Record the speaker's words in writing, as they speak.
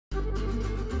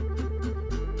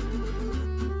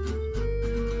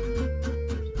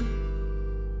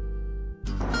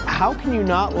how can you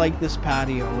not like this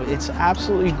patio? It's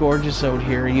absolutely gorgeous out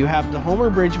here. You have the Homer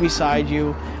Bridge beside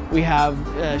you. We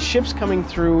have ships coming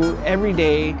through every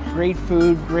day, great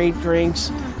food, great drinks.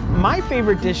 My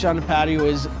favorite dish on the patio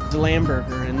is the lamb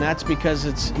burger, and that's because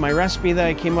it's my recipe that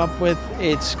I came up with.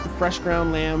 It's fresh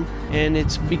ground lamb, and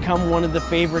it's become one of the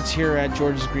favorites here at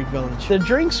George's Greek Village. The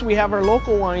drinks, we have our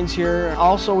local wines here.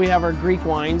 Also, we have our Greek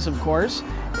wines, of course.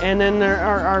 And then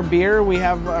our beer, we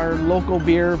have our local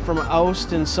beer from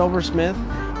Oust and Silversmith.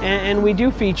 And we do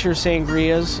feature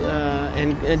sangrias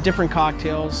and different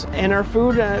cocktails. And our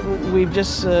food, we've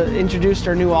just introduced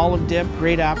our new olive dip,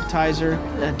 great appetizer,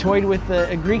 toyed with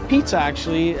a Greek pizza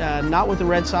actually, not with the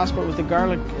red sauce, but with the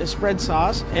garlic spread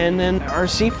sauce. And then our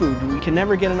seafood, we can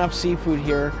never get enough seafood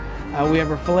here. We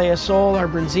have our filet of sole, our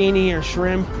branzini, our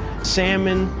shrimp,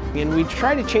 salmon, and we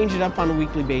try to change it up on a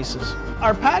weekly basis.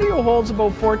 Our patio holds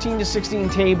about 14 to 16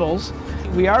 tables.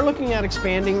 We are looking at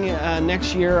expanding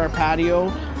next year our patio.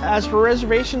 As for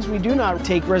reservations, we do not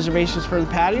take reservations for the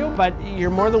patio, but you're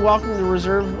more than welcome to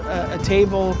reserve a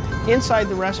table inside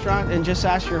the restaurant and just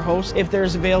ask your host if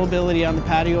there's availability on the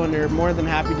patio, and they're more than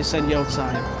happy to send you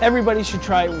outside. Everybody should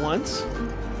try it once,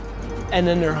 and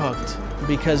then they're hooked,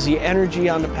 because the energy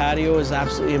on the patio is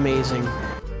absolutely amazing.